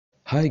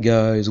Hi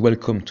guys,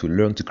 welcome to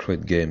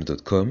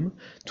learntocreategames.com.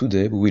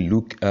 Today we will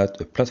look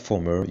at a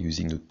platformer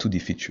using the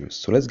 2D features.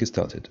 So let's get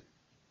started.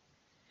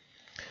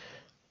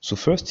 So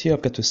first here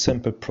I've got a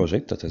sample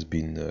project that has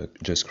been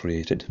just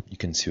created. You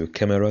can see a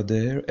camera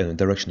there and a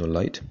directional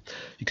light.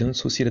 You can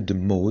also see that the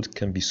mode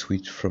can be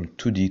switched from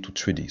 2D to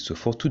 3D. So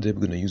for today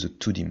we're going to use a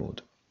 2D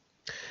mode.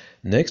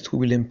 Next we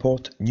will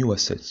import new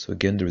assets. So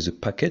again there is a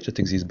package that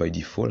exists by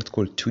default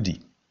called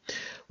 2D.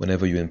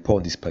 Whenever you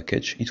import this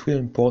package, it will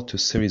import a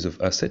series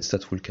of assets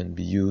that can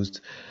be used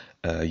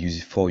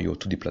for your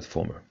 2D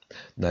platformer.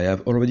 Now I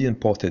have already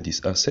imported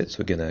this asset,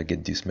 so again I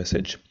get this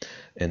message.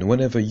 And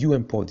whenever you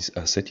import this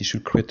asset, it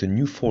should create a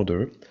new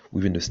folder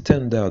within the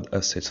standard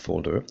assets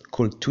folder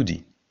called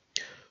 2D.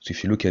 So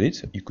if you look at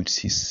it, you could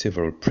see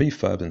several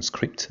prefabs and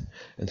scripts.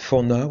 And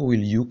for now, we'll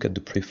look at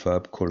the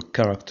prefab called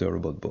character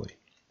robot boy.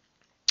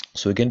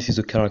 So again, this is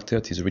a character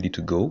that is ready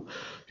to go.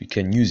 You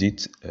can use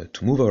it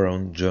to move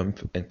around,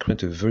 jump, and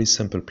create a very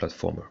simple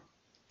platformer.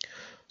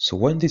 So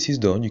when this is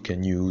done, you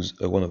can use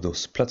one of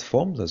those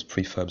platforms as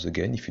prefabs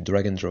again. If you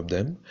drag and drop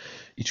them,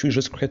 it will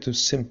just create a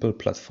simple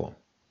platform.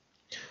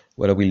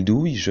 What I will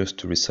do is just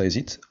to resize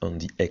it on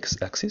the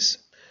x-axis.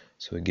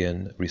 So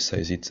again,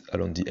 resize it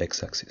along the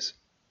x-axis.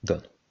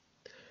 Done.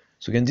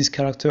 So again, this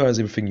character has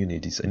everything you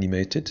need. It's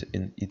animated,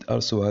 and it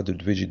also has a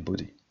rigid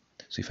body.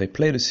 So if I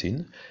play the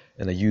scene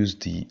and I use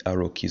the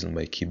arrow keys on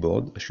my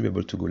keyboard, I should be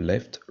able to go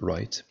left,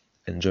 right,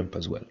 and jump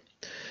as well.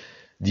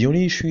 The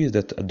only issue is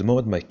that at the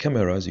moment my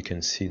camera, as you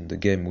can see in the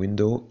game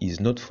window, is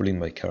not following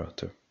my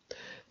character.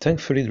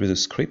 Thankfully there is a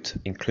script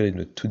included in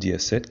the 2D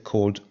asset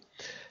called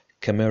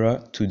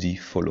camera 2D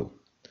follow.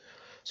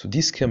 So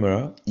this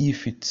camera,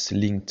 if it's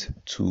linked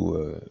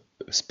to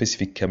a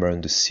specific camera in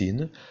the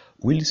scene,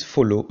 will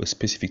follow a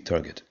specific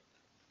target.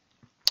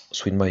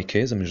 So in my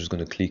case, I'm just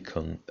going to click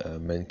on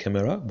main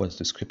camera once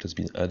the script has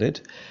been added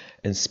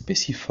and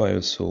specify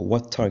also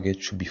what target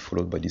should be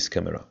followed by this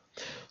camera.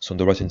 So on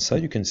the right hand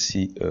side, you can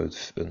see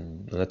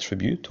an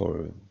attribute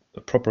or a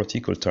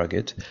property called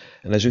target,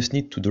 and I just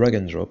need to drag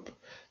and drop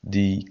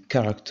the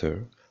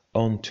character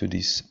onto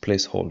this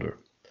placeholder,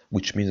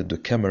 which means that the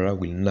camera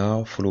will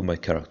now follow my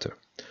character.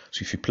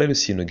 So if you play the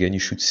scene again, you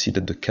should see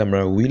that the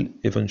camera will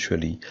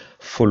eventually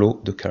follow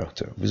the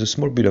character. With a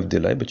small bit of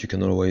delay, but you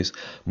can always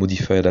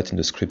modify that in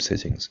the script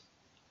settings.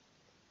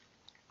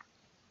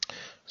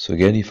 So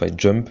again, if I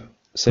jump,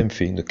 same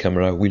thing, the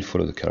camera will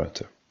follow the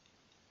character.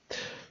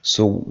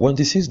 So when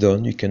this is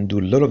done, you can do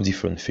a lot of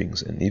different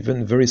things, and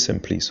even very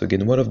simply. So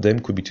again, one of them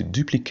could be to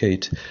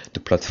duplicate the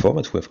platform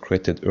that we have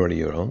created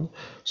earlier on.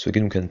 So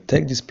again, we can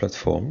take this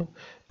platform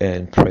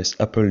and press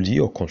Apple D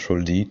or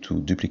Control D to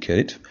duplicate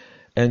it,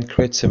 and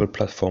create several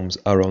platforms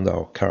around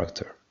our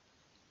character.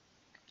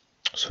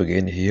 So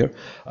again here,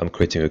 I'm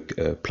creating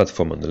a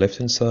platform on the left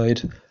hand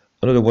side,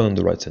 another one on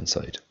the right hand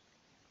side.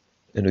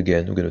 And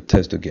again, we're going to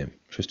test the game,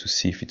 just to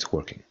see if it's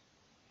working.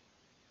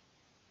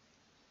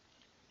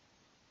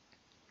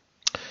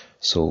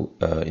 So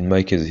in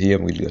my case here,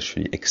 we'll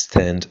actually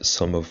extend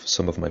some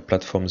of my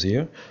platforms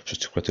here,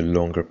 just to create a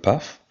longer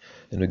path.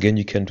 And again,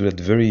 you can do that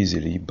very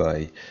easily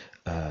by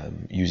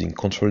using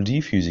Control D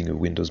if you're using a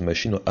Windows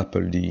machine, or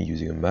Apple D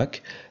using a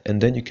Mac,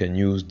 and then you can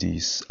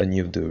use any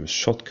of the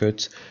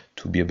shortcuts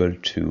to be able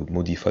to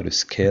modify the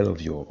scale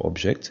of your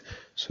object.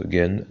 So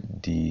again,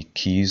 the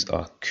keys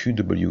are Q,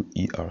 W,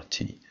 E, R,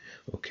 T.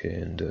 Okay,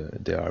 and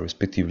they are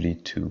respectively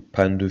to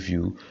pan the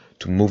view,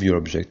 to move your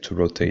object, to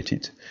rotate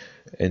it,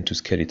 and to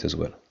scale it as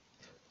well.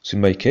 So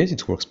in my case,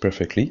 it works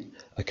perfectly.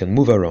 I can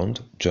move around,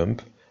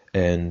 jump,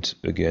 and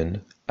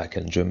again, I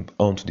can jump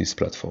onto these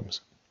platforms.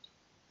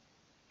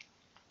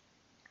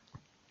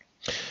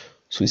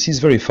 So this is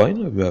very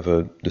fine. We have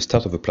the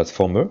start of a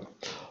platformer.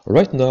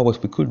 Right now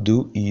what we could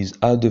do is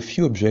add a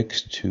few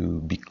objects to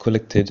be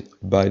collected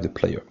by the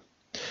player.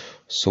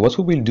 So what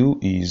we will do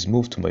is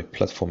move to my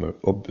platformer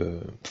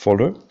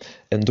folder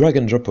and drag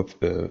and drop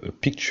a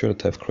picture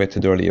that I've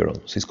created earlier on.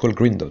 So it's called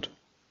green dot.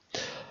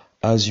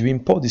 As you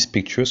import this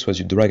picture, so as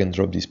you drag and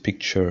drop this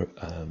picture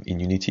in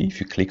Unity,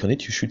 if you click on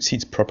it, you should see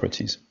its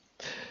properties.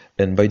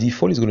 And by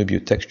default, it's going to be a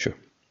texture.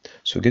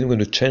 So again, we're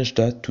going to change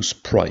that to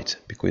sprite,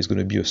 because it's going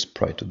to be a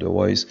sprite,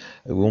 otherwise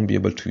we won't be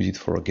able to use it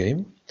for a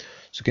game.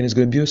 So again, it's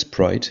going to be a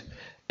sprite,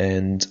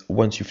 and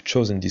once you've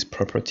chosen this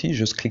property,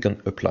 just click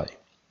on apply.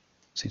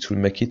 So it will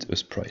make it a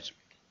sprite.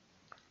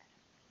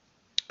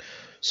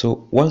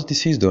 So once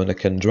this is done, I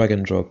can drag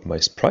and drop my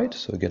sprite.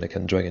 So again, I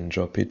can drag and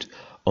drop it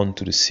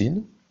onto the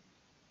scene.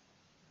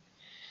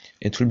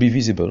 It will be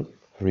visible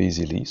very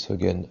easily. So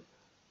again,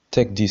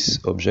 take this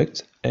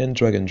object and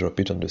drag and drop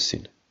it on the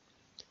scene.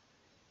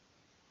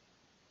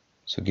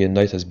 So again,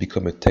 now it has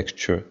become a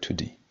texture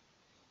 2D.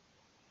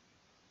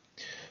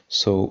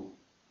 So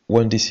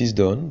when this is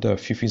done, there are a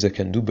few things I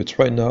can do, but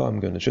right now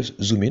I'm going to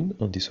just zoom in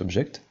on this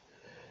object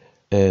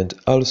and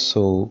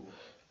also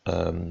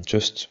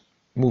just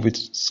move it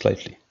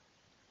slightly.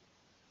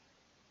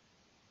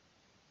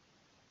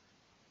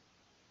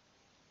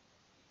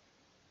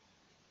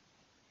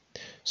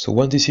 So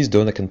when this is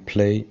done, I can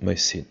play my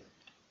scene.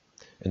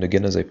 And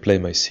again, as I play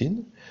my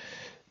scene,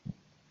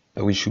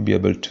 I should be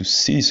able to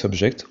see this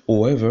object.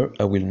 However,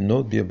 I will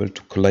not be able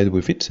to collide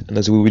with it, and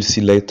as we will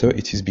see later,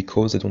 it is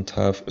because I don't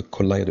have a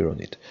collider on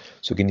it.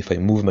 So again, if I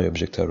move my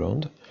object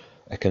around,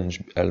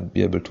 I'll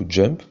be able to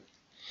jump.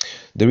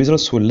 There is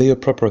also a layer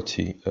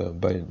property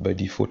by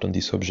default on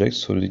this object,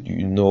 so that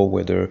you know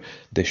whether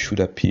they should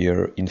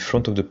appear in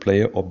front of the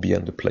player or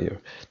behind the player.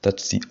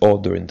 That's the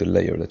order in the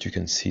layer that you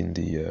can see in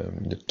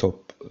the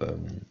top,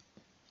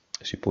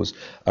 I suppose,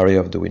 area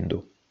of the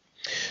window.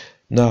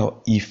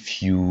 Now,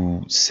 if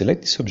you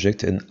select this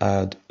object and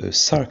add a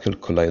circle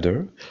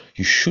collider,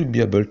 you should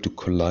be able to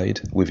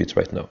collide with it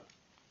right now.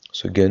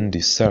 So again,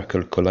 this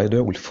circle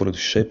collider will follow the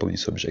shape of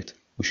this object,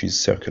 which is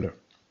circular.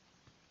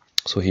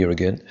 So here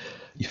again,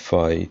 if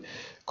I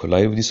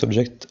collide with this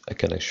object, I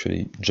can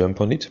actually jump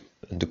on it,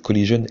 and the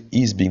collision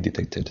is being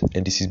detected.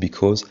 And this is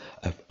because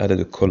I've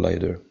added a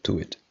collider to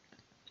it.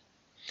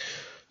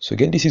 So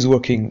again, this is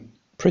working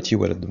pretty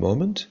well at the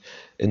moment.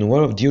 And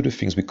one of the other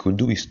things we could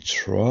do is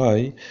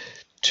try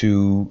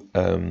to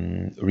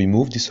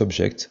remove this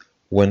object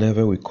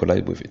whenever we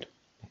collide with it.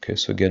 Okay,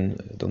 so again,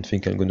 I don't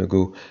think I'm going to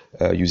go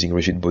using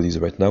rigid bodies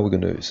right now. We're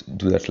going to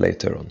do that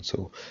later on.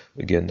 So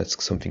again,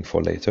 that's something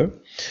for later.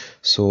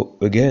 So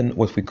again,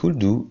 what we could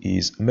do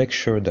is make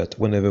sure that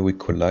whenever we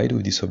collide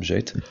with this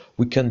object,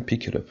 we can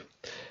pick it up.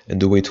 And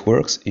the way it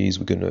works is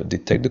we're going to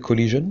detect the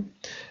collision,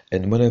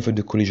 and whenever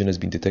the collision has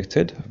been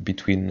detected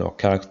between our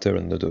character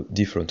and the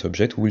different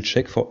object, we'll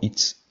check for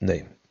its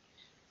name.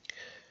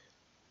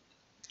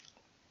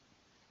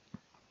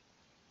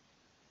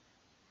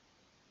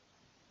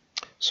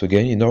 So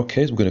again, in our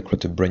case, we're going to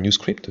create a brand new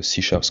script, a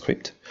C#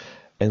 script,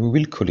 and we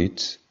will call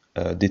it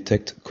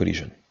detect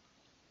collision.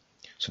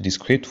 So this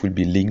script will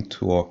be linked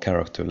to our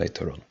character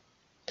later on.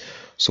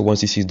 So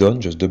once this is done,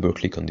 just double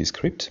click on this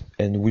script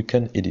and we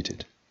can edit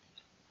it.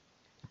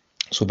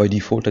 So by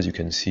default, as you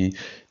can see,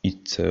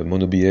 it's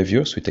mono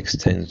behavior, so it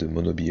extends the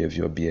mono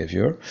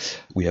behavior.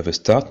 We have a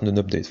start and an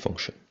update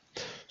function.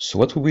 So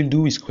what we will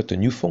do is create a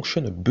new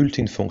function, a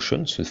built-in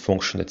function, so a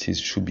function that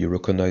should be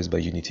recognized by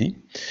Unity,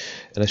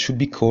 and that should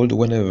be called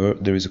whenever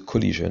there is a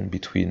collision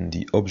between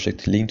the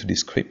object linked to the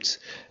script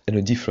and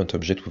a different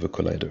object with a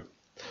collider.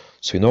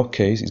 So in our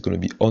case, it's going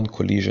to be on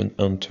collision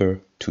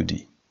enter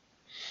 2D.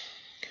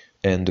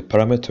 And the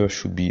parameter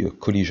should be a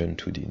collision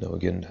 2D. Now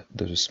again,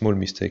 there's a small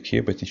mistake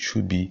here, but it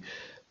should be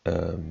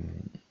a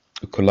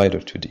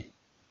collider 2D.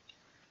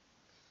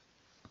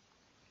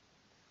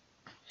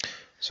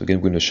 So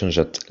again, we're going to change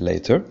that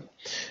later.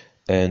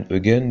 And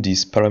again,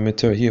 this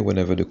parameter here,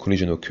 whenever the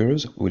collision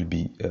occurs, will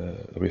be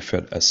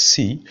referred as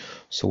C.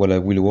 So what I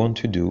will want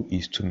to do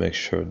is to make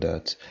sure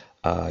that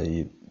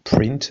I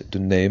print the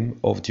name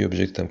of the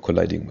object I'm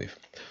colliding with.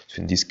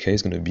 So in this case,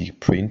 it's going to be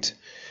print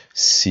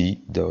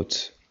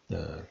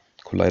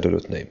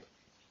c.collider.name.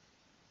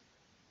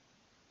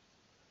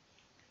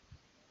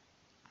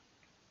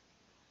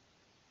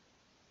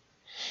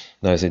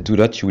 Now, as I do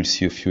that, you will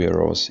see a few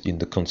errors in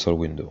the console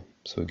window.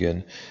 So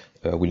again,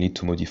 we need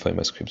to modify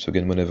my script. So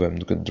again, whenever I'm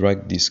going to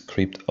drag this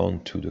script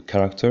onto the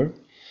character,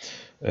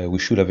 we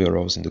should have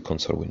errors in the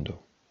console window.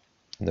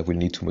 And I will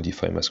need to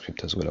modify my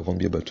script as well. I won't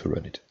be able to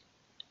run it.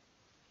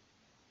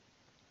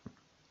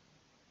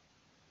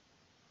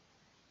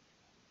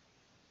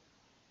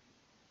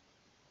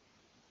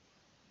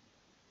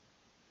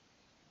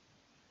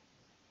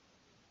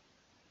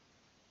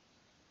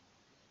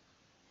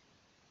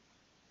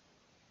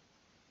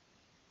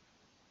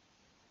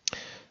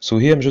 So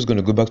here I'm just going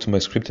to go back to my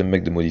script and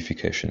make the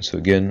modification. So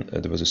again,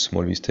 there was a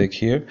small mistake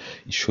here.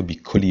 It should be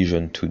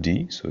collision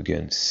 2D. So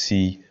again,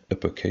 C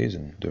uppercase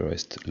and the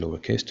rest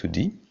lowercase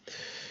 2D.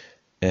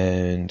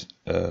 And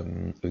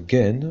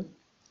again,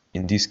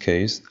 in this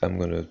case, I'm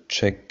going to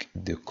check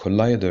the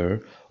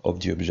collider of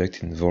the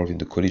object involved in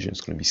the collision.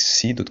 It's going to be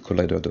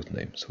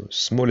c.collider.name. So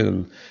small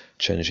little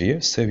change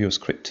here. Save your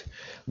script.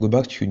 Go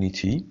back to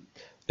Unity.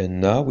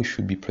 And now we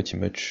should be pretty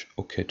much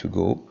okay to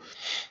go.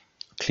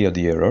 Clear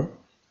the error.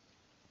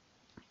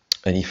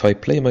 And if I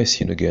play my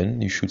scene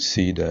again, you should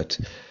see that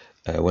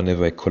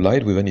whenever I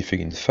collide with anything,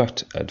 in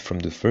fact, from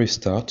the very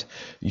start,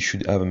 you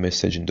should have a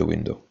message in the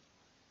window.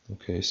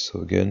 Okay,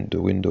 so again,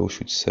 the window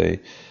should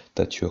say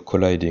that you're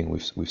colliding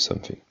with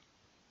something.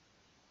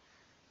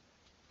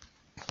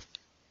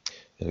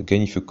 And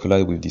again, if you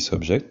collide with this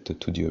object, the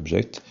 2D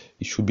object,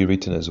 it should be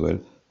written as well,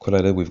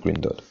 collided with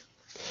green dot.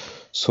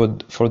 So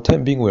for the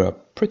time being, we are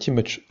pretty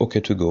much okay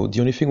to go. The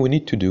only thing we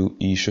need to do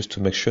is just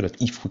to make sure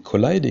that if we're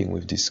colliding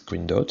with this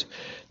green dot,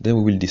 then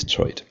we will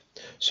destroy it.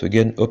 So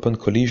again, open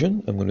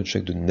collision. I'm going to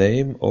check the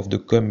name of the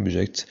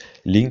object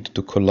linked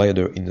to the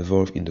collider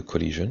involved in the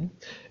collision,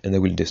 and I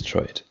will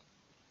destroy it.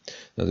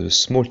 Now there's a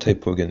small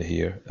typo again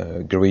here.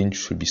 Green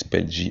should be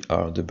spelled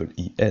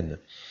G-R-E-E-N.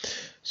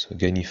 So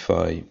again, if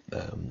I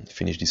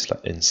finish this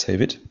slide and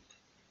save it,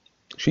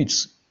 actually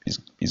it's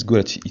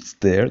good that it's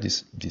there,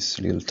 this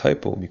little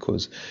typo,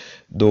 because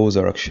those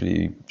are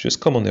actually just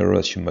common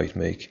errors that you might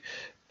make.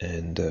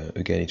 And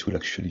again, it will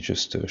actually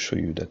just show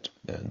you that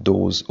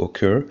those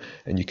occur,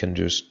 and you can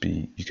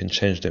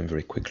change them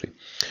very quickly.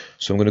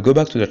 So I'm going to go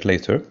back to that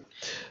later.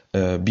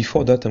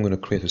 Before that, I'm going to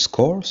create a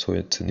score, so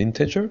it's an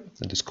integer,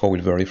 and the score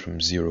will vary from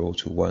 0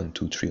 to 1,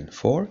 2, 3, and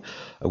 4.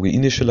 I will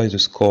initialize the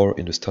score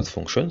in the start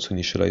function, so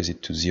initialize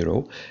it to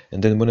 0,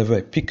 and then whenever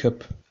I pick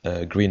up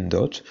a green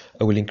dot,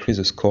 I will increase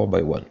the score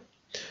by 1.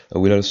 I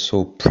will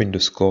also print the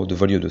score, the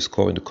value of the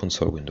score in the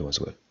console window as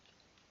well.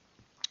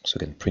 So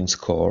again, print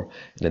score,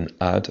 and then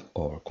add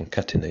or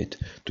concatenate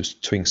the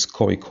string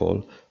score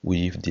equal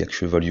with the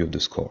actual value of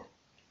the score.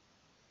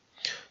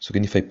 So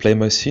again, if I play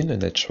my scene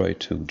and I try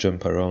to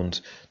jump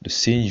around the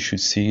scene, you should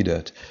see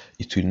that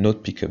it will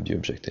not pick up the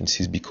object, and this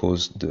is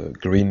because the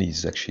green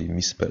is actually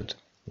misspelled.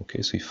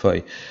 Okay, so if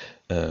I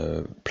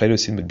play the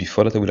scene, but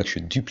before that I will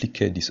actually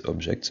duplicate this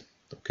object,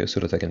 okay, so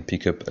that I can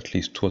pick up at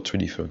least 2 or 3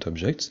 different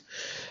objects.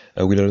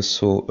 I will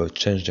also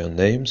change their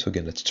name, so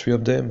again that's 3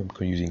 of them.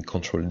 I'm using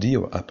Ctrl D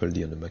or Apple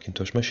D on the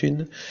Macintosh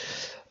machine.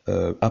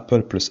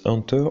 Apple plus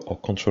Enter or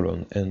Ctrl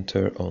and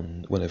Enter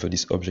on whenever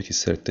this object is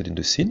selected in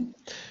the scene.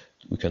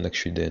 We can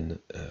actually then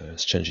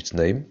change its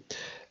name,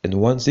 and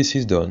once this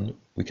is done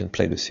we can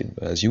play the scene.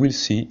 As you will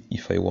see,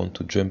 if I want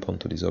to jump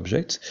onto these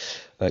objects,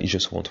 it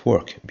just won't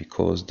work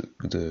because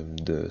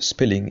the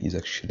spelling is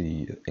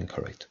actually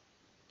incorrect.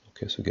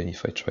 Okay, so again,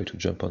 if I try to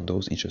jump on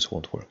those, it just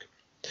won't work.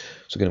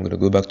 So again, I'm going to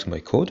go back to my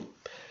code,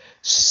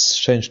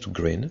 change to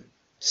green,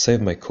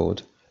 save my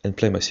code, and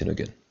play my scene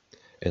again.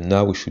 And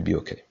now we should be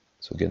okay.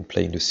 So again,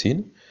 playing the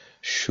scene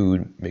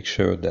should make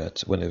sure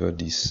that whenever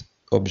this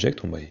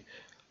object or my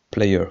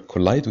player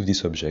collides with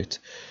this object,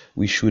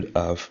 we should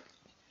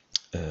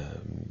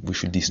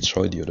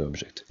destroy the other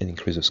object and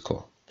increase the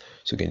score.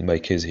 So again, in my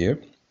case here,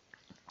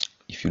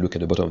 if you look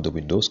at the bottom of the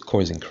window,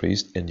 score is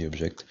increased and the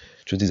object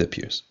just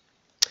disappears.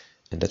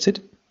 And that's it.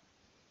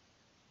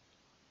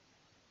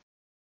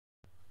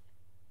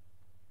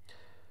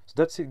 So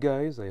that's it,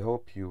 guys. I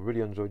hope you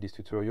really enjoyed this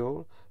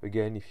tutorial.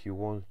 Again, if you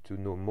want to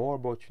know more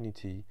about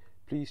Unity,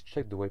 please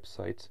check the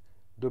website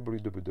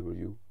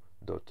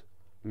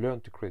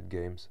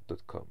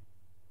www.learntocreategames.com.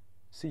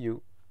 See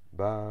you.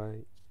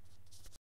 Bye.